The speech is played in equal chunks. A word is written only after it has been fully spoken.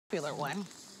popular one.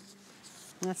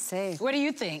 Let's see. What do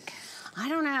you think? I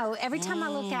don't know. Every time I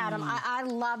look at them, I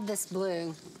love this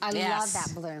blue. I love that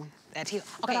blue. That's you.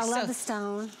 But Okay, I love the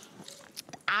stone.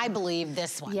 I believe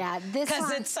this one. Yeah, this one.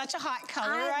 Because it's such a hot color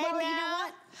right now. You know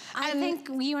what? I think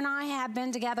you and I have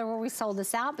been together where we sold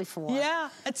this out before. Yeah,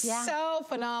 it's so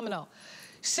phenomenal.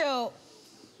 So,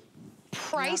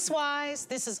 price-wise,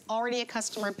 this is already a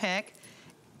customer pick.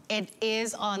 It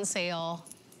is on sale,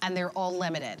 and they're all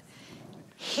limited.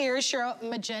 Here's your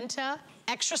magenta.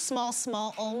 Extra small,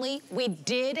 small only. We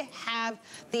did have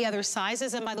the other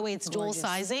sizes, and by the way, it's dual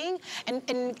sizing.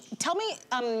 And tell me,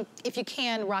 if you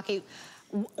can, Rocky,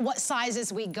 what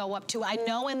sizes we go up to. I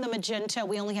know in the magenta,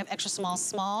 we only have extra small,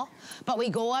 small, but we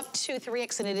go up to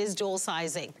 3X and it is dual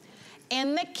sizing.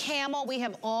 In the camel, we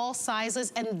have all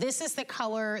sizes, and this is the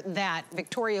color that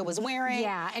Victoria was wearing.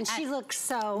 Yeah, and she looks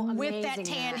so amazing. With that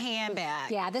tan handbag.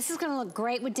 Yeah, this is gonna look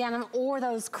great with denim or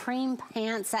those cream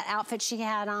pants, that outfit she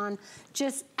had on.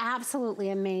 Just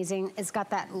absolutely amazing. It's got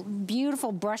that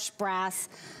beautiful brushed brass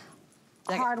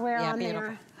hardware on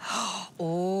there. Oh.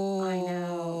 I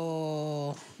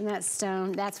know. And that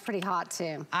stone, that's pretty hot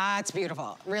too. It's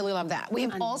beautiful. Really love that. We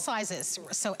have all sizes.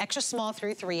 So extra small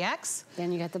through 3X.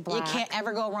 Then you got the black. You can't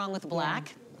ever go wrong with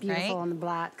black. Yeah. Beautiful on the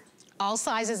black. All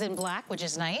sizes in black, which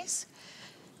is nice.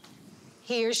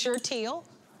 Here's your teal,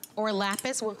 or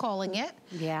lapis, we're calling it.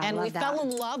 Yeah, and love we that. fell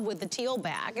in love with the teal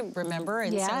bag, remember?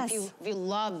 And so if you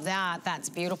love that, that's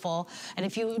beautiful. And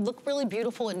if you look really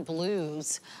beautiful in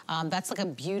blues, that's like a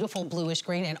beautiful bluish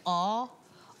green, and all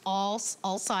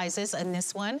sizes in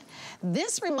this one.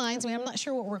 This reminds me, I'm not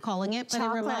sure what we're calling it, but it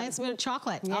reminds me of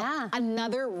chocolate. Yeah.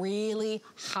 Another really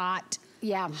hot,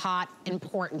 hot,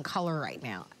 important color right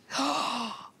now.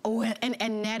 Oh,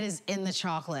 and Ned is in the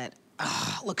chocolate.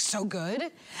 Oh, looks so good.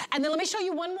 And then let me show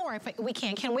you one more if we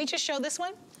can. Can we just show this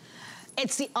one?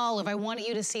 It's the olive. I wanted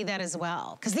you to see that as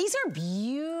well. Because these are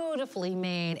beautifully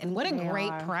made, and what a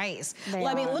great price. Well,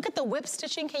 I mean, look at the whip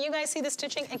stitching. Can you guys see the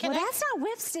stitching? And well, that's not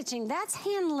whip stitching. That's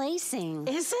hand lacing.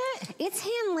 Is it? It's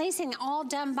hand lacing, all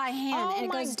done by hand. Oh, and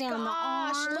it goes down the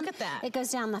arm. Look at that. It goes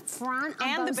down the front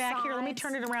and the back. Here, let me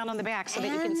turn it around on the back so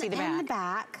that you can see the back. And the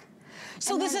back.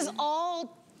 So this is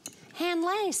all hand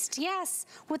laced, yes,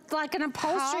 with like an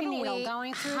upholstery needle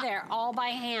going through there, all by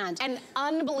hand. An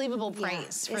unbelievable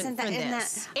price for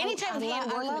this. Anytime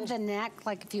hand I love the neck,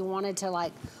 like if you wanted to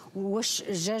like whoosh,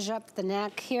 zhuzh up the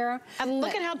neck here. And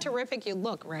look at how terrific you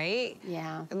look, right?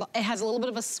 Yeah. It has a little bit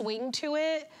of a swing to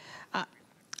it. I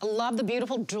love the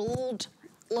beautiful jeweled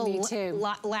little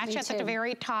latch at the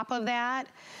very top of that.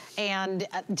 And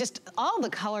just all the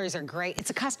colors are great. It's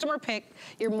a customer pick.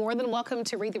 You're more than welcome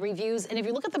to read the reviews. And if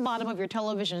you look at the bottom of your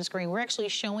television screen, we're actually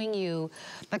showing you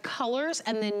the colors,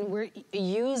 and then we're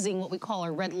using what we call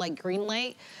our red light, green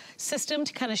light system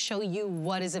to kind of show you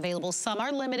what is available. Some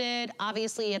are limited,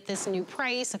 obviously at this new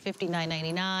price of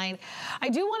 $59.99. I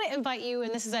do want to invite you,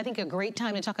 and this is, I think, a great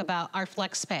time to talk about our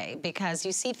flex pay, because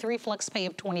you see 3 flex pay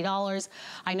of $20.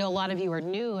 I know a lot of you are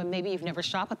new and maybe you've never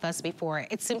shopped with us before.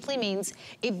 It simply means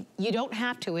if you don't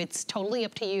have to, it's totally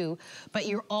up to you, but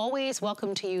you're always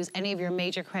welcome to use any of your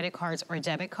major credit cards or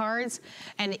debit cards.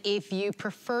 And if you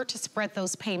prefer to spread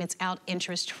those payments out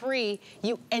interest-free,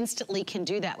 you instantly can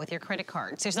do that with your credit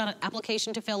cards. There's not an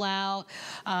application to fill out.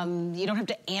 You don't have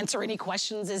to answer any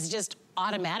questions. It's just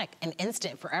automatic and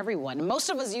instant for everyone. Most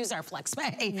of us use our flex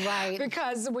pay. Right.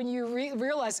 Because when you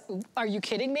realize, are you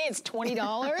kidding me? It's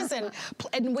 $20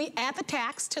 and we add the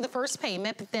tax to the first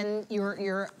payment, but then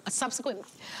your subsequent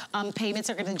payments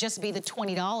are gonna just be the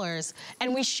 $20,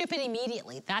 and we ship it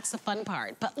immediately. That's the fun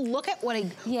part. But look at what a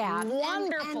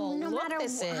wonderful look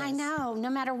this is. I know, no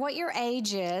matter what your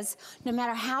age is, no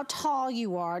matter how tall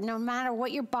you are, no matter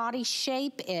what your body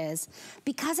shape is,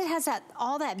 because it has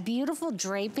all that beautiful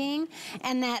draping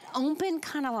and that open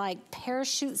kind of like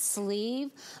parachute sleeve.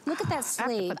 Look at that sleeve.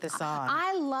 I have to put this on.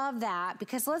 I love that,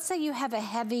 because let's say you have a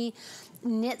heavy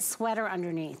knit sweater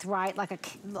underneath, right? Like a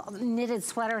knitted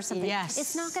sweater or something. Yes.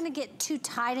 It's not gonna get too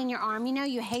tight in your arm. You know,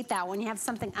 you hate that when you have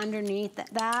something underneath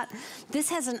that. This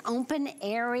has an open,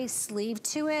 airy sleeve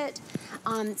to it.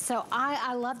 So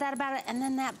I love that about it. And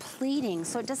then that pleating,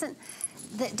 so it doesn't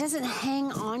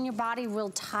hang on your body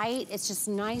real tight. It's just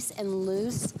nice and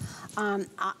loose.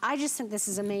 I just think this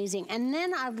is amazing. And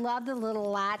then I love the little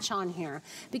latch on here,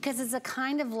 because it's a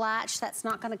kind of latch that's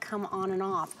not gonna come on and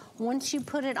off. Once you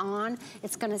put it on,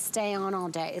 it's gonna stay on all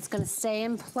day. It's gonna stay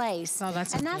in place. Oh,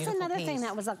 that's and that's another thing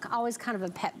that was always kind of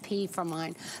a pet peeve for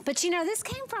mine. But you know, this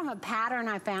came from a pattern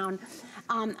I found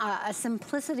a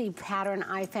simplicity pattern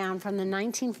I found from the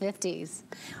 1950s.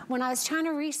 When I was trying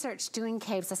to research doing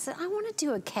capes, I said, I want to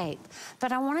do a cape,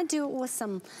 but I want to do it with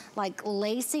some like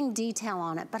lacing detail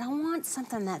on it, but I want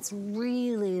something that's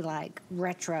really like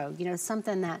retro, you know,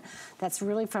 something that's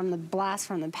really from the blast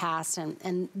from the past,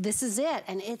 and this is it,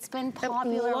 and it's been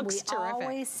popular. It looks we terrific.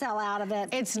 Always sell out of it.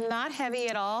 It's not heavy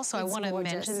at all, so I want to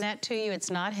mention that to you. It's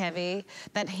not heavy.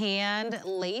 That hand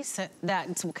lace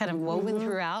that's kind of woven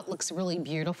throughout looks really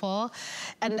beautiful.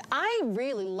 And I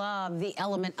really love the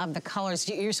element of the colors.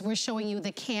 We're showing you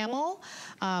the camel,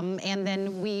 and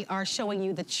then we are showing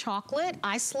you the chocolate.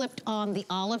 I slipped on the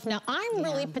olive. Now, I'm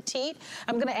really petite.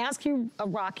 I'm going to ask you,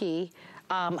 Rocky,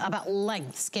 about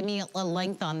lengths. Give me a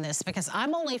length on this, because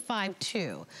I'm only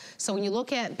 5'2". So when you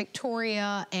look at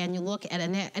Victoria and you look at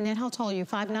Annette, how tall are you,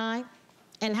 5'9"?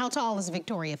 And how tall is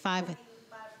Victoria, 5'11",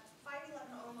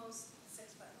 almost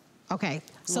 6 foot. Okay,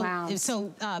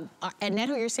 so Annette,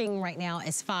 who you're seeing right now,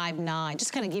 is 5'9".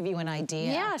 Just kind of give you an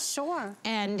idea. Yeah, sure.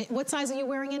 And what size are you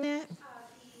wearing, Annette? The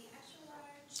extra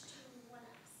large to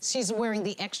 1X. She's wearing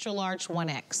the extra large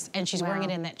 1X, and she's wearing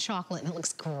it in that chocolate, and it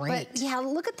looks great. But yeah,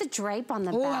 look at the drape on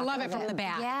the back. Oh, I love it from the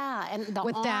back. Yeah, and the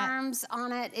arms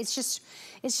on it. It's just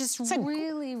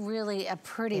really, really a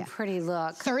pretty, pretty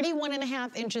look.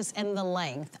 31.5 inches in the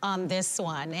length on this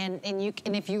one, and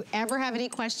if you ever have any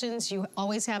questions, you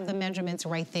always have the measurements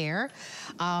right there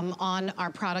on our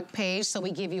product page. So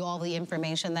we give you all the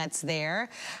information that's there.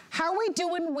 How are we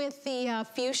doing with the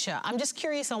fuchsia? I'm just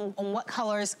curious on what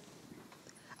colors.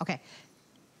 Okay,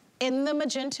 in the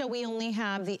magenta, we only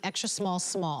have the extra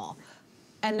small,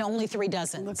 and only 3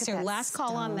 dozen. Look at so that last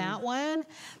call on that one.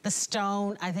 The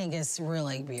stone, I think, is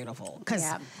really beautiful, because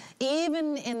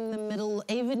even in the middle,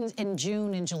 even in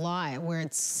June and July, where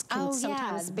it's can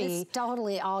sometimes be it's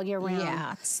totally all year round.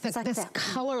 Yeah, this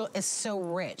color is so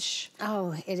rich.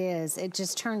 Oh, it is. It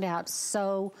just turned out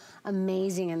so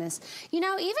amazing in this. You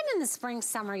know, even in the spring,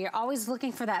 summer, you're always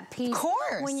looking for that piece. Of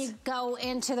course. When you go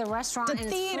into the restaurant and it's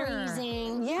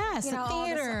freezing. Yes, you know, a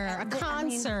theater, a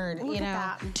concert, I mean, you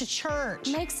know, to church.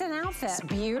 Makes an outfit. It's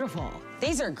beautiful.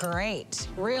 These are great,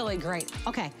 really great.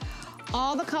 Okay.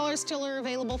 All the colors still are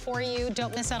available for you.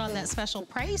 Don't miss out on that special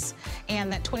price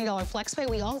and that $20 flex pay.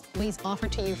 We always offer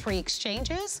to you free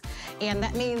exchanges. And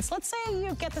that means, let's say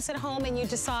you get this at home and you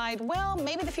decide, well,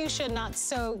 maybe the fuchsia not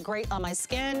so great on my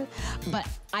skin, but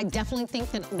I definitely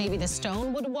think that maybe the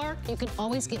stone would work. You can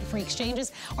always get free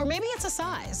exchanges. Or maybe it's a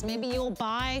size. Maybe you'll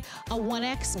buy a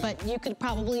 1X, but you could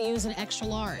probably use an extra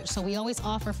large. So we always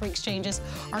offer free exchanges.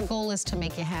 Our goal is to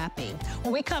make you happy.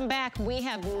 When we come back, we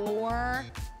have more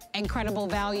incredible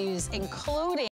values, including